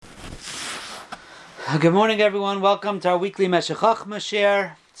Good morning, everyone. Welcome to our weekly Meshech Chochmah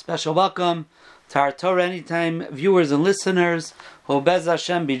share. Special welcome to our Torah Anytime viewers and listeners who will Bez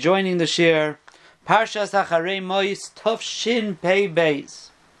Hashem be joining the share. Parshas Acharei Mois Tov Shin Pei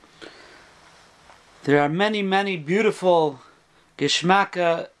Beis. There are many beautiful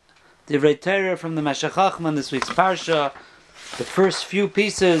Geshmaka Divrei Torah from the Meshech Chochmah in this week's Parsha. The first few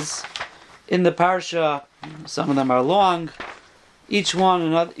pieces in the Parsha, some of them are long. Each one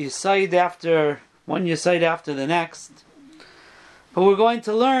another one Yesod after the next. But we're going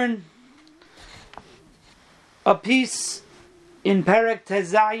to learn a piece in Perek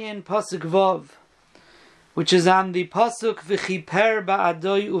Tezayin Pasuk Vov, which is on the Pasuk V'chiper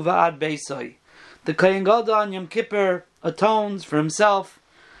ba'adoi uva'ad beisoi. The Kohen Gadol on Yom Kippur atones for himself,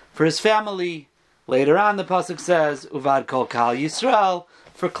 for his family. Later on the Pasuk says Uvad Kol Kal Yisrael,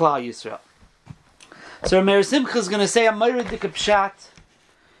 for Klal Yisrael. So Meir Simcha is going to say a Morid Dik Pshat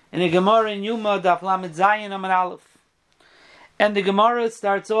in a Gemara in Yuma Daf Lamed Zayin Amud Aleph. And the Gemara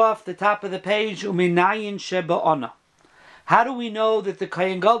starts off the top of the page Uminayin Sheba Ona. How do we know that the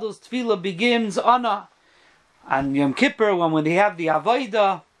Kohen Gadol's Tefillah begins Ona? On Yom Kippur, when they have the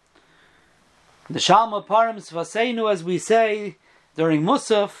Avodah, the Shalma Parim Svaseinu, as we say during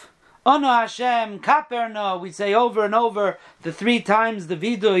Musaf, Ona Hashem, Kaperna, we say over and over the three times the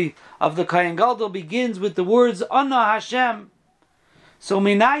Vidui of the Kohen Gadol begins with the words Ona Hashem. So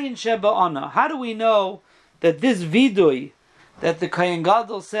Minayin Sheba Ona. How do we know that this Vidui that the Kohen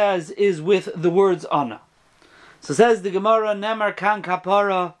Gadol says is with the words Ona? So says the Gemara, Nemar Kan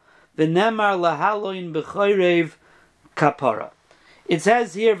Kapara, V'nemar Lahaloin B'choirev Kapara. It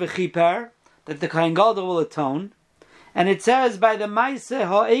says here V'chiper, that the Kohen Gadol will atone. And it says by the Maise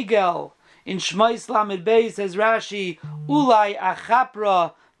Ha'egel in Shmois Lamed Beis, says Rashi, Ulai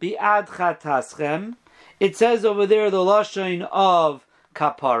Achapra Bi'ad Chataschem. It says over there the Lashon of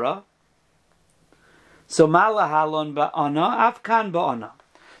Kapara. So Malahalon Ba'ana, Afkan Ba'ana.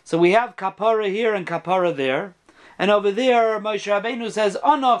 So we have Kapara here and Kapara there. And over there Moshe Rabbeinu says,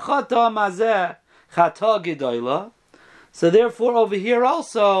 Ana Chata Mazeh Chata Gedoyla. So therefore over here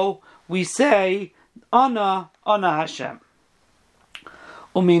also we say, Ana Hashem.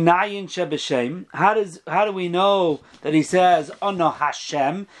 Uminayin Shebeshem. How do we know that he says Ana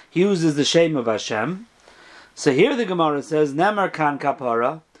Hashem? He uses the shame of Hashem. So here the Gemara says Nemar Kan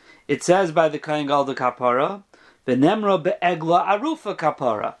Kapara. It says by the Kohen Gadol Kapara, V'nemra be'egla arufa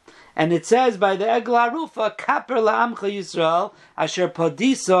Kapara. And it says by the Egla Arufa, Kaper la'amcha Yisrael, asher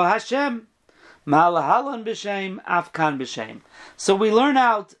podiso Hashem. Malahalon b'shem, afkan b'shem. So we learn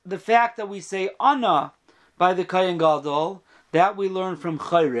out the fact that we say Ana by the Kohen Gadol, that we learn from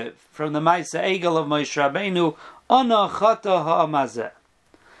Chayrev, from the Maisa Egel of Moshe Rabbeinu, Ana chata ha'amazeh.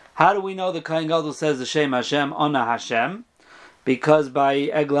 How do we know the Kohen Gadol says the Shem Hashem, Ana Hashem? Because by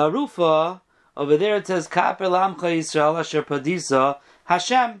Egla Rufa, over there it says Kaper la'amcha Yisrael, asher podiso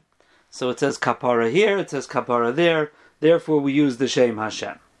Hashem. So it says Kapara here, it says Kapara there, therefore we use the Shem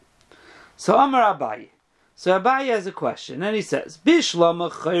Hashem. So Amar Abaye. So Abaye has a question, and he says,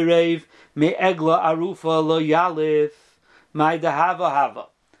 Bishlama chayrev me egla arufa lo yalif my dahava hava.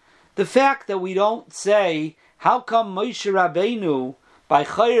 The fact that we don't say, how come Moshe Rabbeinu by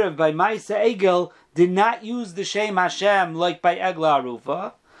chayrev, by Maisa Egel, did not use the Shem Hashem like by egla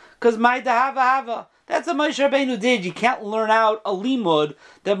arufa? Because my dahava hava, that's what Moshe Rabbeinu did. You can't learn out a limud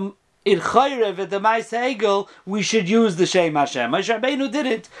that in Chayrev at the Maisa Egel, we should use the Shem Hashem. Moshe Rabbeinu did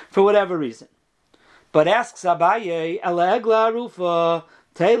it for whatever reason. But asks Abaye, Ela Egla Arufa,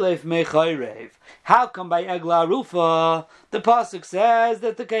 Telef me Chayrev. How come by Egla Arufa, the Pasuk says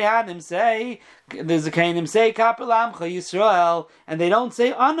that the Kehanim say, there's a Kehanim say, Kapel Amcha Yisrael, and they don't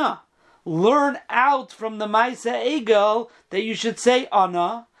say Ana. Learn out from the Maisa Egel that you should say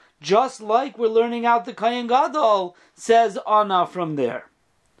Ana, just like we're learning out the Kohen Gadol says Ana from there.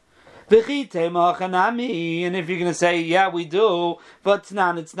 And if you're going to say, yeah, we do, but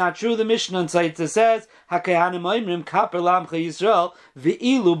it's not true. The Mishnah in Saita says,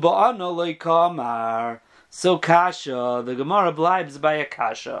 so kasha, the Gemara blibes by a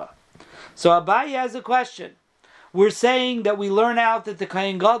kasha. So Abaye has a question. We're saying that we learn out that the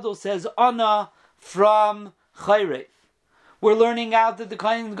Kohen Gadol says Ana from Chayrev. We're learning out that the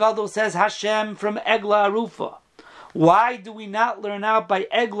Kohen Gadol says Hashem from Egla Arufa. Why do we not learn out by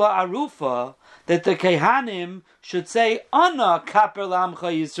Egla Arufa that the Kehanim should say Ana Kaper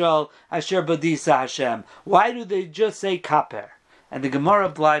Lamcha Yisrael Asher Badisa Hashem? Why do they just say Kaper? And the Gemara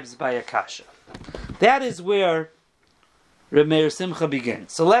blibes by Akasha. That is where Reb Meir Simcha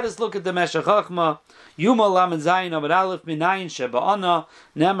begins. So let us look at the Meshech Chochmah. Yuma Lamed Zayin Amud Aleph Minayin Sheba Ana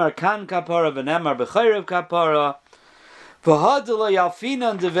Nemar Kan Kapara V'Nemar B'Chayrev Kapara. V'hadala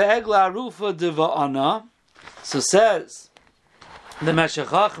yalfinan deve'egla arufa deva'ana. So says the Meshech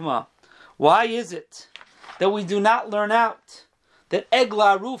Chachma, why is it that we do not learn out that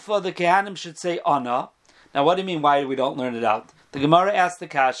egla arufa, the Kehanim, should say ana? Now what do you mean, why we don't learn it out? The Gemara asks the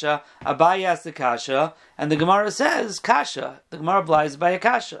Kasha, Abaye asks the Kasha, and the Gemara says Kasha. The Gemara applies by a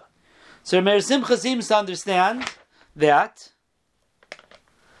Kasha. So Meir Simcha seems to understand that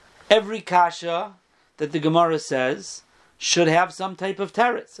every Kasha that the Gemara says should have some type of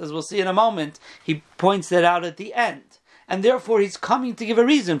teretz. As we'll see in a moment, he points that out at the end. And therefore he's coming to give a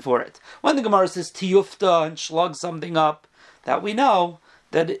reason for it. When the Gemara says tiyufta and shlug something up, that we know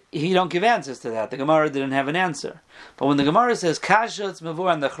that he don't give answers to that. The Gemara didn't have an answer. But when the Gemara says kasha, it's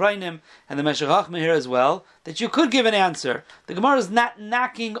mavur and the chraynim and the Meshech Chachma here as well, that you could give an answer. The Gemara is not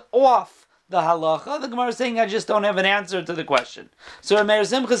knocking off the halacha. The Gemara is saying, I just don't have an answer to the question. So Meir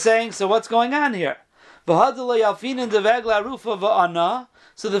Simcha is saying, so what's going on here? So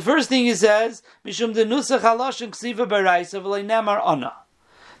the first thing he says, Mishum denusach halosh and ksiva baraisa v'lei nemar ana.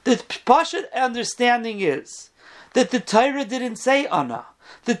 The pashut understanding is that the Torah didn't say ana.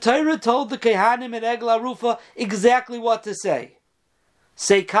 The Torah told the Kehanim at Egla Rufa exactly what to say.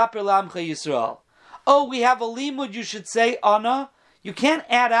 Say Kaper Lamcha Yisrael. Oh, we have a limud, you should say ana. You can't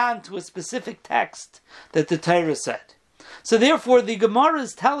add on to a specific text that the Torah said. So therefore the Gemara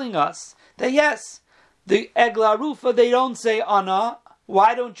is telling us that yes, the Egla Rufa, they don't say ana.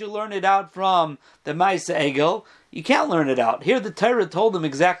 Why don't you learn it out from the Maisa Egel? You can't learn it out. Here the Torah told them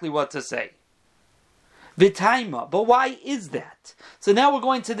exactly what to say. V'taima. But why is that? So now we're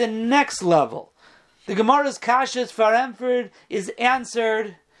going to the next level. The Gemara's Kashas Faremford is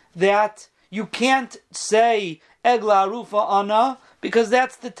answered that you can't say Egla Arufa Ana because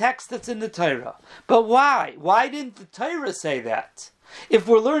that's the text that's in the Torah. But why? Why didn't the Torah say that? If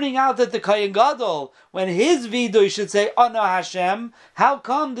we're learning out that the Kohen Gadol, when his vidui should say Ana Hashem, how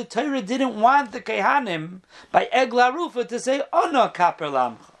come the Torah didn't want the Kehanim by Egla Arufa to say Ana Kaper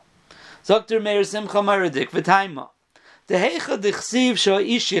Lamcha? Dr. Meir Simcha Maradik, V'taima. Dehecha dechsiv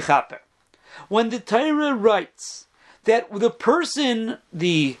sho'ish yichaper. When the Torah writes that the person,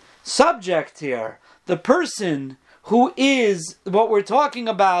 the subject here, the person who is, what we're talking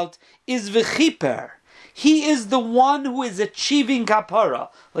about, is v'chiper. He is the one who is achieving kapara,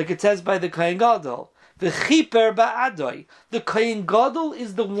 like it says by the Kohen Gadol. V'chiper ba'adoi. The Kohen Gadol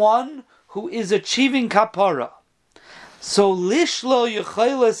is the one who is achieving kapara. So lishlo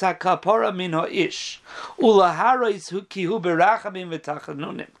yecholes hakapara min ha'ish ulaharos kihu berachamim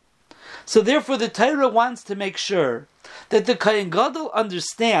v'tachanunim. So therefore, the Torah wants to make sure that the Kohen Gadol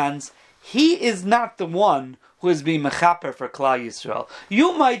understands he is not the one who is being mechaper for Klal Yisrael.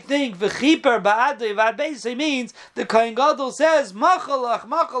 You might think v'chiper ba'adei v'adbeisei means the Kohen Gadol says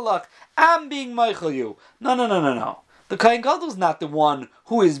machalach, I'm being meichel you. No. The Kohen Gadol is not the one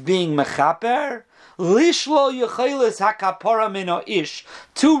who is being mechaper. Lishlo yecheles hakapara mino ish,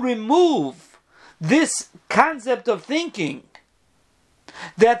 to remove this concept of thinking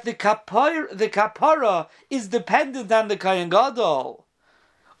that the kapara is dependent on the Kohen Gadol.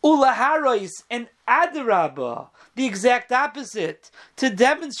 Ulaharos and adarabah, the exact opposite, to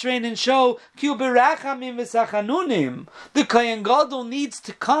demonstrate and show berachamim v'sachanunim. The Kohen Gadol needs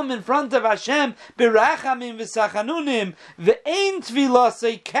to come in front of Hashem berachamim v'sachanunim ve'ein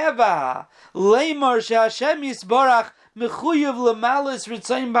tvilasei keva leimar she'Hashem yisbarach mechuyev lemalis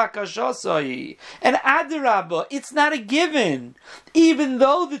ritzayin bakashasai. And adarabah, it's not a given. Even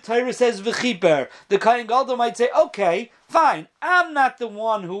though the Torah says v'chiper, the Kohen Gadol might say, okay, fine, I'm not the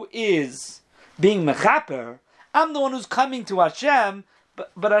one who is being mechaper. I'm the one who's coming to Hashem,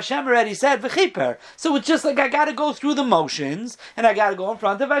 but Hashem already said v'chiper. So it's just like I got to go through the motions, and I got to go in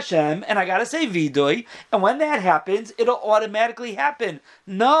front of Hashem, and I got to say vidui, and when that happens, it'll automatically happen.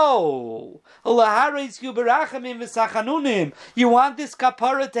 No. You want this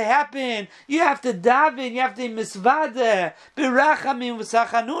kapara to happen, you have to daven, you have to misvadeh, berachamim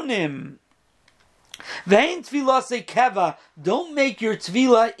v'sachanunim. Don't make your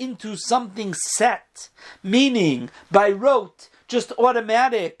tefillah into something set, meaning by rote, just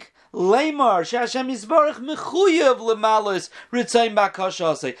automatic. Leimar Hashem Yisbarach mechuyev lemalos ritzayin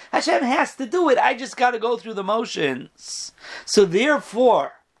bakashasei. Hashem has to do it. I just got to go through the motions. So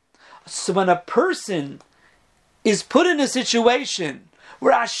therefore, when a person is put in a situation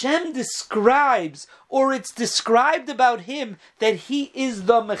where Hashem describes, or it's described about him that he is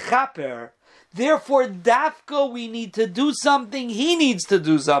the mechaper, therefore, dafka, we need to do something, he needs to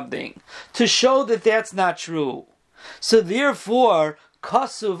do something to show that that's not true. So therefore,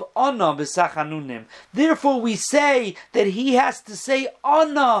 Kasuv Ana b'Sachanunim. Therefore we say that he has to say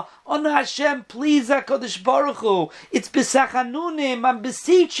Ana Hashem, please HaKadosh Baruch Hu. It's b'Sachanunim, I'm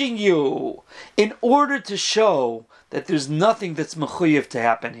beseeching you, in order to show that there's nothing that's mechuyev to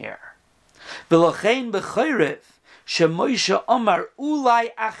happen here. V'lochein b'chayrev, Moshe Omar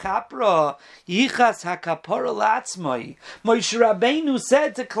Ulai Achapra Yichas Hakapara Latzmai. Moshe Rabbeinu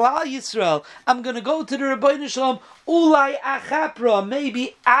said to Klal Yisrael, I'm going to go to the Rebbeinu Shalom. Ulai Achapra,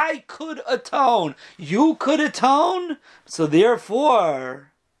 maybe I could atone. You could atone. So therefore,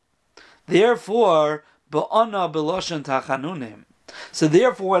 Ba'ana B'loshan Tachanunim. So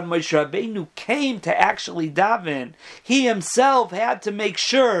therefore, when Moshe Rabbeinu came to actually daven, he himself had to make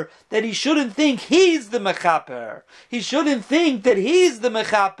sure that he shouldn't think he's the mechaper. He shouldn't think that he's the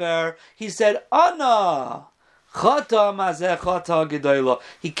mechaper. He said, Ana, chata mazeh chata gedayla.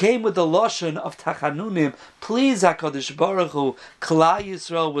 He came with the lashon of tachanunim. Please, HaKadosh Baruch Hu, Klal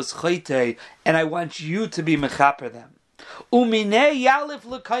Yisrael was chayte, and I want you to be mechaper them. Uminei yalif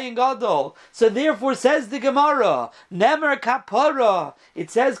l'kayin gadol. So therefore, says the Gemara, nemer kapara. It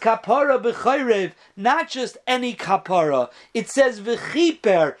says kapara b'chayrev, not just any kapara. It says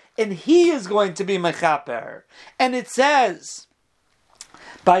v'chiper, and he is going to be mechaper. And it says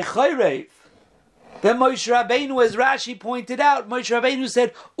by chayrev. Then Moshe Rabbeinu, as Rashi pointed out, Moshe Rabbeinu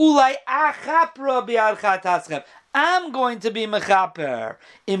said, Ulai achapra bi'archat aschem. I'm going to be mechaper.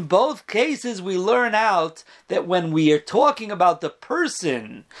 In both cases, we learn out that when we are talking about the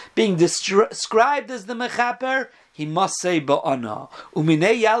person being described as the mechaper, he must say ba'ana.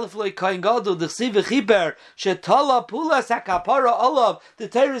 Uminei yalef loy kain gadol d'chsiv v'chiper shetala pulas hakapara olav. The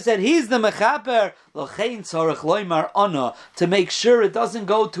Torah said he's the mechaper. L'chein tzarich loymar ana, to make sure it doesn't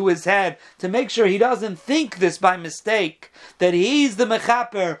go to his head, to make sure he doesn't think this by mistake that he's the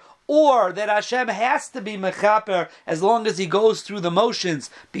mechaper, or that Hashem has to be mechaper as long as he goes through the motions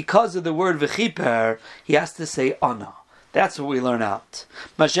because of the word v'chiper. He has to say ana. That's what we learn out.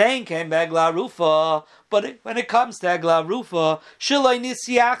 Mashen came back la rufa, but when it comes to Egla Rufa, Shiloi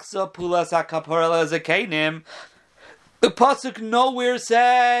Nisiachsa Pulas HaKapara Zekanim, the pasuk nowhere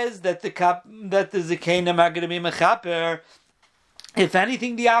says that the Zekanim are going to be mechaper. If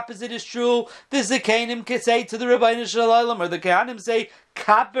anything, the opposite is true. The Zekanim can say to the Rebbeinu Shalom, or the Kehanim say,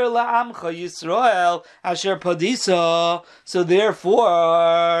 Kaper la'amcha Yisrael asher padisa. So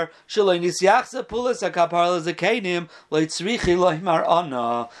therefore, Shaloi Nisiachsa Pulas HaKapara Zekanim Leitzrichi Lohimar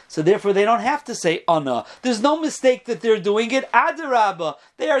Ana. So therefore, they don't have to say Ana. There's no mistake that they're doing it. Adarabba,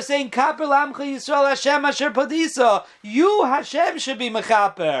 they are saying Kaper la'amcha Yisrael Hashem asher padisa. You Hashem should be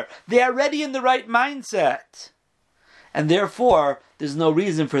mechaper. They are already in the right mindset. And therefore, there's no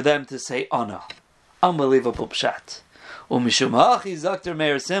reason for them to say Ana. Unbelievable pshat. Umishum hachi zakter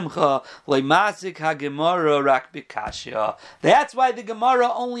meir simcha leimasik hagemara rak bikashya. That's why the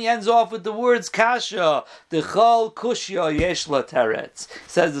Gemara only ends off with the words kasha. Dechol kushya yesh la teretz.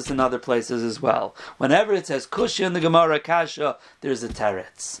 Says this in other places as well. Whenever it says kushya in the Gemara kasha, there's a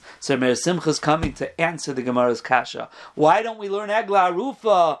teretz. So Meir Simcha is coming to answer the Gemara's kasha. Why don't we learn Egla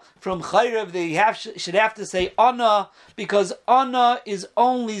Rufa from Chayrev? They should have to say Ana, because Ana is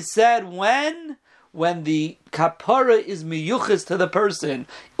only said when the kapara is miyuchas to the person.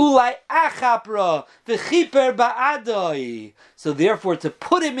 Ulai achapra v'chiper ba'adoi. So therefore, to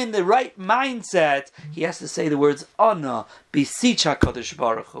put him in the right mindset, he has to say the words Ana b'sich HaKadosh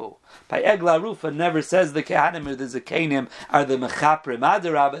Baruch Hu. By Egla Rufa never says the Kehanim or the Zekanim are the mechaprim.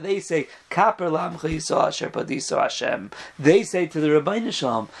 Adarabba, they say Kaper lamcha Yisrael asher padiso Hashem. They say to the Rebbeinu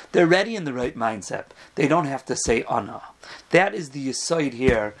Shalom, they're ready in the right mindset. They don't have to say Ana. That is the Yesod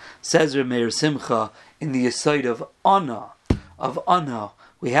here, says Meir Simcha, in the Yesod of Ana.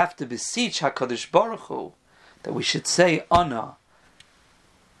 We have to beseech HaKadosh Baruch Hu that we should say Ana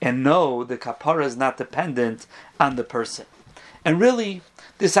and know the kapara is not dependent on the person. And really,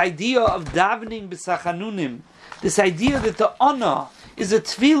 this idea of davening b'sachanunim, this idea that the Ana is a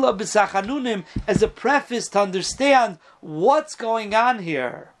tefillah b'sachanunim as a preface to understand what's going on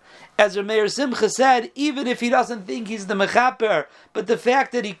here. As Meir Simcha said, even if he doesn't think he's the mechaper, but the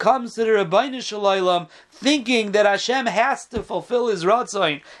fact that he comes to the Rebbeinu Shalom thinking that Hashem has to fulfill his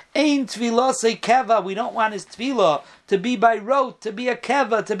ratzain, ein tefillah say keva, we don't want his tefillah to be by rote, to be a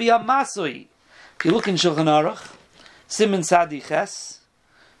keva, to be a masui. If you look in Shulchan Aruch, Siman Sadi Ches,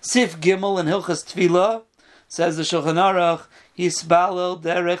 Sif Gimel and Hilchas Tefillah, says the Shulchan Aruch, Yisbalel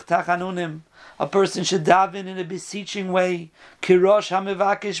derech tachanunim. A person should daven in a beseeching way, kirosh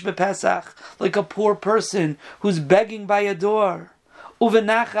hamivakish bepesach, like a poor person who's begging by a door.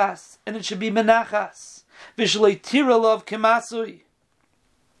 Uvenachas, and it should be menachas. Vishlei tiralov kemasui.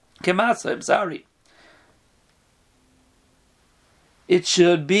 I'm sorry. it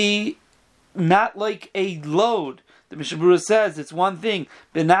should be not like a load. The Mishnah Berurah says it's one thing.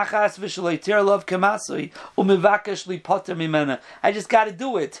 Benachas v'shaleiter love kamasui umivakesh li poter mimena. I just got to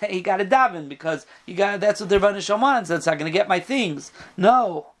do it. Hey, you got to daven because you got. That's what the Rebbeinu Shalom wants. That's not going to get my things.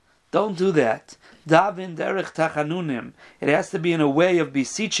 No, don't do that. Daven derech tachanunim. It has to be in a way of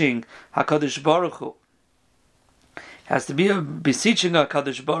beseeching Hakadosh Baruch Hu. It has to be a beseeching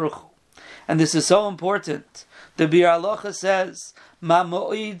Hakadosh Baruch Hu, and this is so important. The Bir Halacha says,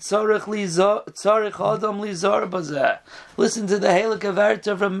 "Ma-mo'id tzarich adam lizar bazeh." Listen to the Heilig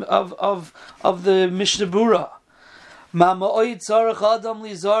Averta from of the Mishnah Berurah. Ma-mo'id tzarich adam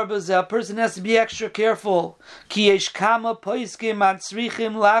lizar bazeh. A person has to be extra careful. Ki yesh kama poiskim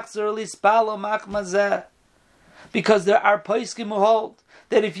atzrichim lachzor lispalo machmazeh. Because there are poiskim who hold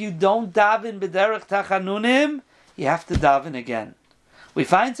that if you don't daven b'derech tachanunim, you have to daven again. We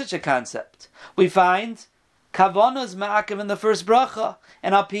find such a concept. We find Kavanas ma'akiv in the first bracha,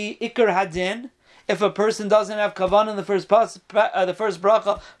 and api ikar hadin. If a person doesn't have kavanah in the first bracha,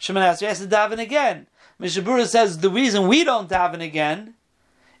 Shemoneh Esrei has to daven again. Mishnah Berurah says the reason we don't daven again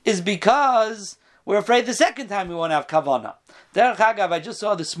is because we're afraid the second time we won't have kavanah. Derech Hagav, I just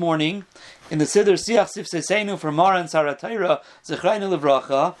saw this morning in the Siddur Siach Sifseseinu from Moran Saratayra Zechreinu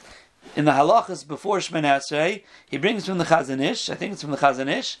Livracha. In the halachas before Shemoneh Esrei, he brings from the Chazon Ish, I think it's from the Chazon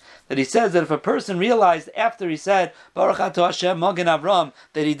Ish, that he says that if a person realized after he said Baruch Atah Hashem Magen Avram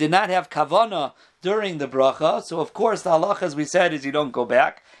that he did not have kavanah during the bracha, so of course the halacha, as we said, is you don't go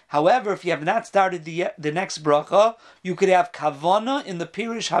back. However, if you have not started the next bracha, you could have kavanah in the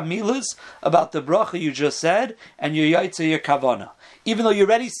Pirush Hamilus about the bracha you just said, and you yaitza your kavanah. Even though you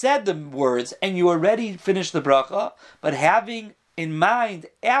already said the words and you already finished the bracha, but having in mind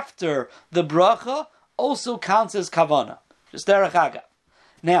after the bracha also counts as kavanah. Just derech hagav.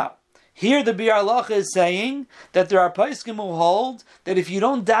 Now, here the Bir Halacha is saying that there are poskim who hold that if you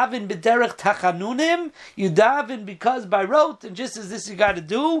don't daven b'derech tachanunim, you daven because by rote, and just as this you got to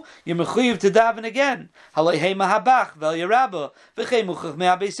do, you're mechuyev to daven again. Halei hey mahabach vel yerabba v'chei muchach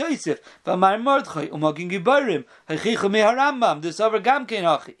me'abeis Yosef v'amar Mordechai umagin gibarim hachicha me'harambam this over gam kein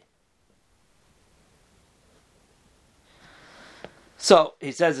hachi. So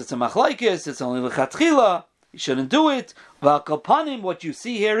he says it's a machlaikis, it's only lechatchila, you shouldn't do it. V'alkapanim, what you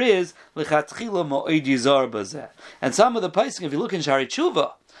see here is lechatchila mo'ed yizar bazeh. And some of the poskim, if you look in Shari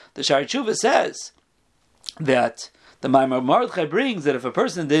Tshuva, the Shari Tshuva says that the Maimar Mordechai brings that if a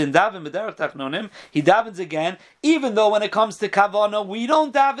person didn't daven b'derech tachnonim, he davens again, even though when it comes to kavanah, we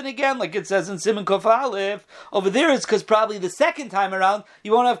don't daven again, like it says in Siman Kof Aleph. Over there it's because probably the second time around,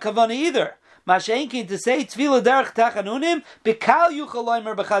 you won't have kavanah either. Masha'enkin to say tefillah derech tachanunim b'kal yuchal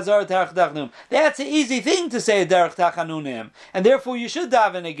loimer b'chazar derech tachanunim. That's an easy thing to say derech tachanunim, and therefore you should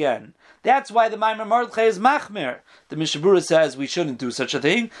daven again. That's why the Maimar Mordechai is machmir. The Mishnah Berurah says we shouldn't do such a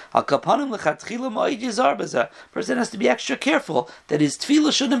thing. Al kapanim lechatchila mo'id yizar b'zeh. Person has to be extra careful that his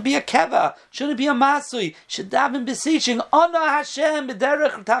tefillah shouldn't be a keva, shouldn't be a masui, should daven beseeching Ana Hashem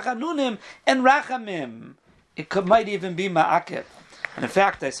b'derech tachanunim and rachamim. It might even be ma'akev. And in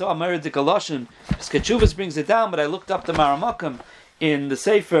fact, I saw a Mered de Galoshin, Sketchuvas brings it down, but I looked up the Maramakim in the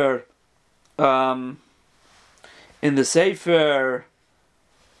Sefer, Orchis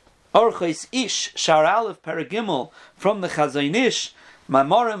Ish, Shar Aleph Paragimel, from the Chazon Ish,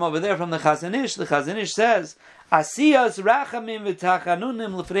 Mamorim over there from the Chazon Ish says, Asiyas rachamim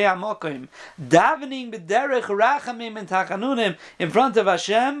v'tachanunim l'frei hamokim. Davening b'derech rachamim and tachanunim in front of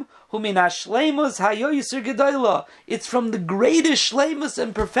Hashem, hu min hashleimus hayoyser gedola. It's from the greatest shleimus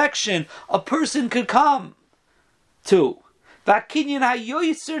and perfection a person could come to. V'akinyan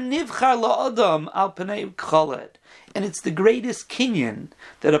hayoyser nivchar la'adam al pnei choled. And it's the greatest kinyan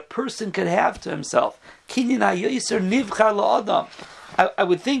that a person could have to himself. Kinyan hayoyser nivchar la'adam. I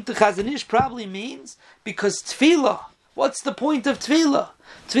would think the Chazon Ish probably means because tefillah. What's the point of tefillah?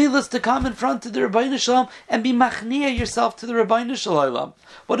 Tefillah is to come in front of the Rebbeinu Shalom and be machniya yourself to the Rebbeinu Shalom.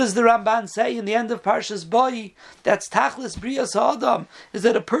 What does the Ramban say in the end of Parshas Boi? That's Tachlis Brias Ha'adam, is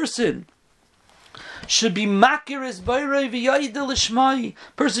that a person should be makir his boirei v'yoyda l'shmai.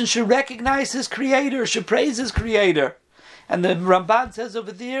 Person should recognize his Creator, should praise his Creator. And the Ramban says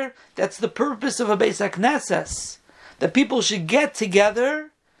over there, that's the purpose of a Beis HaKnesses. That people should get together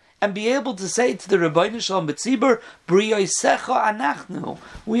and be able to say to the Rebbeinu Shalom B'tzibur, B'riyosecha anachnu.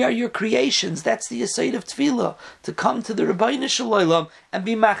 We are your creations. That's the yesod of tefillah. To come to the Rebbeinu Shalom and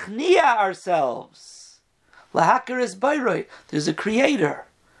be machniya ourselves. Lahakar es bayroi. There's a Creator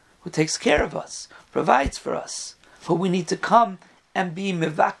who takes care of us, provides for us, who we need to come and be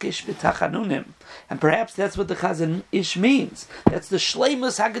mevakish b'tachanunim. And perhaps that's what the Chazon Ish means. That's the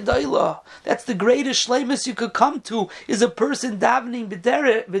shleimus hagedayla. That's the greatest shleimus you could come to, is a person davening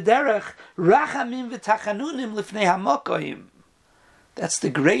b'derech rachamim v'tachanunim lifnei hamokoim. That's the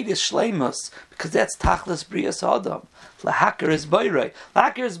greatest shleimus, because that's tachlis brias adam. Lahakar is bayrei.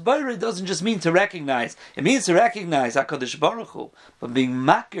 Lahakar is bayrei doesn't just mean to recognize. It means to recognize HaKadosh Baruch Hu. But being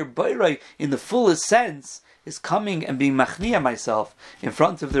makir bayrei in the fullest sense is coming and being machniya myself in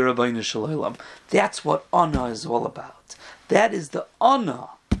front of the Rabbeinu Shalom. That's what honor is all about. That is the honor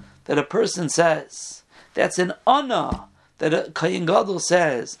that a person says. That's an honor that a Kohen Gadol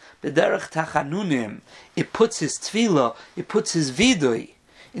says, b'derech tachanunim. It puts his tefillah, it puts his vidui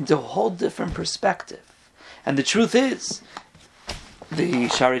into a whole different perspective. And the truth is, the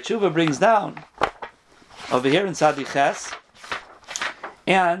Shari Tshuva brings down over here in Sadi Ches,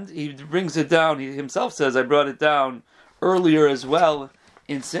 and he brings it down, he himself says, I brought it down earlier as well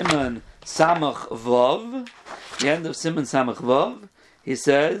in Siman Samach Vav, the end of Siman Samach Vav, he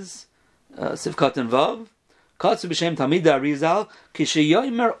says, Sivkat and Vav, Katsu b'shem Talmid Arizal,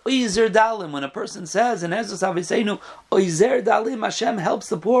 kisheyomer oizer dalim. When a person says in Ezos Aviseinu, oizer dalim, Hashem helps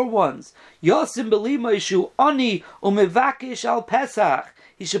the poor ones. Yosim b'lima yishu ani umevakish al Pesach.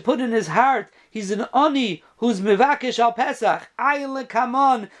 He should put in his heart, he's an ani who's mevakish al Pesach. Ayin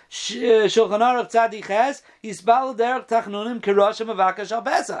lekamon Shulchan Aruch Tzadik Ches yisbal derech tachnunim kirosha mevakish al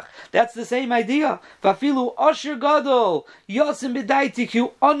Pesach. That's the same idea. Vafilu osher gadol yosim b'daiti ki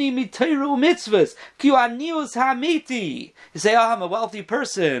ani mitayru mitzvahs ki anius hamiti. You say, oh, I'm a wealthy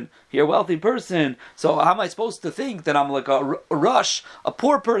person. You're a wealthy person. So how am I supposed to think that I'm like a rush, a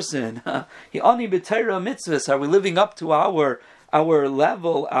poor person? Ani b'tayru mitzvahs. Are we living up to our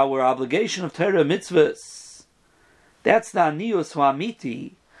level, our obligation of Torah mitzvahs? That's the anius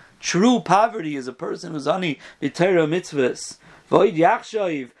ha'amiti. True poverty is a person who's ani b'Torah mitzvahs. Void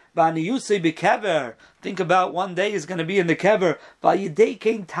yachshav v'aniyusei b'kever. Think about one day is going to be in the kever. V'yidei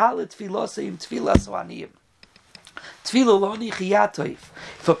kein talit tfiloseim tfilas ha'aniyim. Tfilah lo nichiyatoif.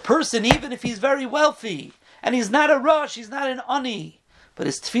 If a person, even if he's very wealthy, and he's not a rush, he's not an ani, but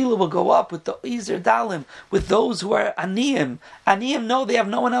his tefillah will go up with the Izer Dalim, with those who are aniyim. Aniyim know they have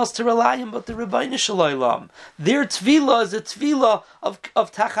no one else to rely on but the Rebbeinu Shalom. Their tefillah is a tefillah of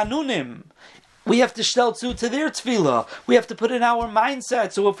tachanunim. We have to shtel to their tefillah. We have to put in our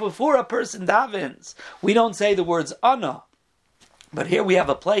mindset. So if before a person davens, we don't say the words ana. But here we have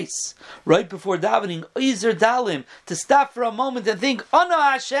a place, right before davening, Izer Dalim, to stop for a moment and think, Ana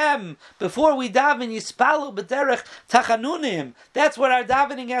Hashem, before we daven, Yispalu b'derech tachanunim. That's what our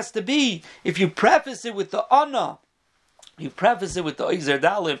davening has to be. If you preface it with the Ana, you preface it with the Izer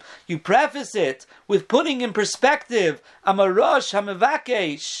Dalim, you preface it with putting in perspective, I'm a Rosh, I'm a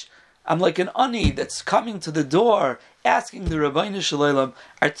Vakesh, I'm like an Ani that's coming to the door, asking the Rabbeinu Shalom,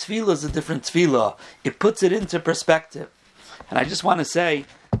 our tefillah is a different tefillah. It puts it into perspective. And I just want to say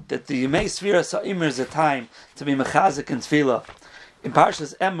that the Yemei Sfira Sa'imer is a time to be mechazik and tefillah. In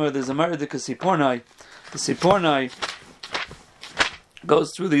Parshas Emor, there's a Meradik Sipornai. The Sipornai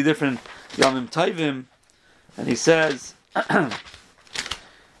goes through the different Yamim Tovim, and he says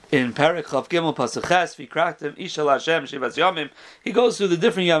in Perek Chav Gimel Pasuk Ches, V'kraktem Ishal Hashem Shivas Yamim, he goes through the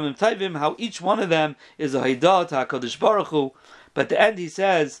different Yamim Tovim, how each one of them is a Haidah to HaKadosh Baruch Hu. But at the end he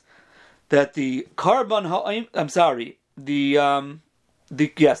says that the Karban Ha'im, the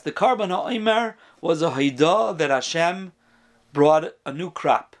Karban Ha'omer was a Haidah that Hashem brought a new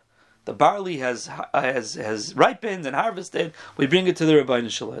crop. The barley has ripened and harvested. We bring it to the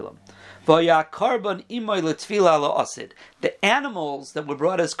Rebbeinu Shalom. V'ya Karban imay l'tfila la'asid. The animals that were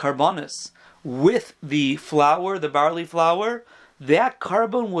brought as karbanos with the flour, the barley flour, that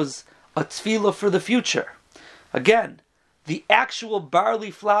carbon was a tefillah for the future. Again, the actual barley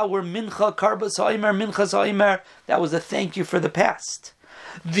flour, mincha, karbas ha'omer, minchas ha'omer, that was a thank you for the past.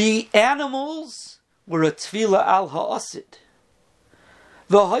 The animals were a tefillah al ha'asid.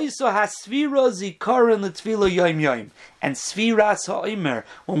 V'ha'isa ha'svira zikaron l'tefillah yom yom. And sviras ha'omer,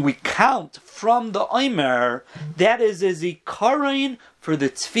 when we count from the omer, that is a zikaron for the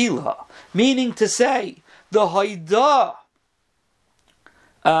tefillah. Meaning to say, the haidah,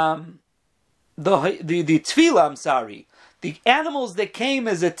 the tefillah, the animals that came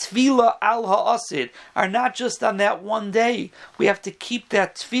as a tefillah al ha'asid are not just on that one day. We have to keep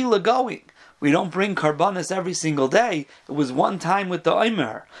that tefillah going. We don't bring karbanos every single day. It was one time with the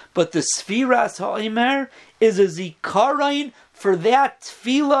omer. But the sfiras ha'omer is a zikaron for that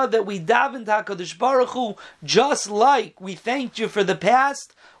tefillah that we daven to HaKadosh Baruch Hu, just like we thanked you for the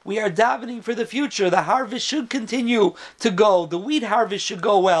past, we are davening for the future. The harvest should continue to go. The wheat harvest should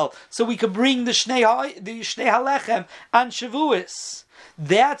go well, so we could bring the Shnei HaLechem on Shavuos.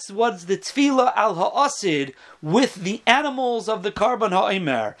 That's what's the tefillah al ha'asid with the animals of the Karban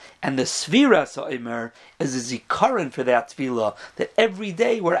ha'omer. And the Sfiras ha'omer is a zikaron for that tefillah, that every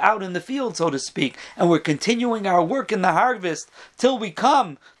day we're out in the field, so to speak, and we're continuing our work in the harvest till we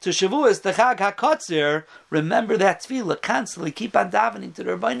come to Shavuos, the Chag HaKotzir. Remember that tefillah, constantly keep on davening to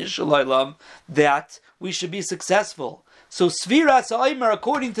the Rebbeinu Shalom that we should be successful. So Sfiras ha'omer,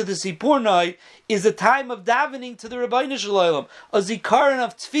 according to the Sipurnai, is a time of davening to the Rebbeinu Shalom, a zikaron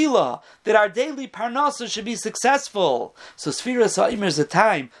of tefillah, that our daily parnasa should be successful. So Sfiras ha'omer is a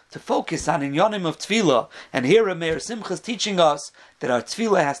time to focus on inyanim of tefillah. And here Meir Simcha is teaching us that our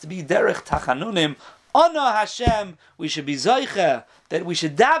tefillah has to be derech tachanunim. Ana Hashem, we should be zoiche, that we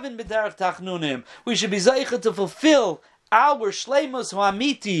should daven b'derech tachanunim. We should be zoiche to fulfill our shleimus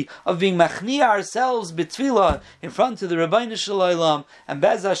ha'amiti of being machnia ourselves b'tfilah in front of the Rebbeinu Shalom, and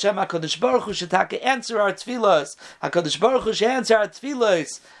Bez Hashem HaKadosh Baruch Hu should answer our tefillas. HaKadosh Baruch Hu should answer our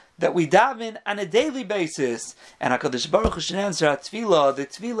tefillas that we daven on a daily basis, and HaKadosh Baruch Hu should answer our tefillah, the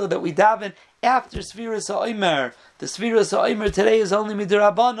tefillah that we daven after Sfiras ha'omer. The Sfiras ha'omer today is only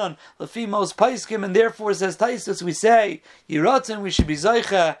midrabanan, lefi most paiskim, and therefore, says Taisus, we say Yiratzin, we should be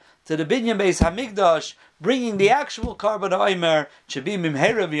zoiche to the Binyan Beis Hamikdash, bringing the actual Karban ha'omer, Shabim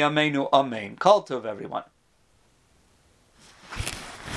Imhera v'yameinu Amen. Kol tov, everyone.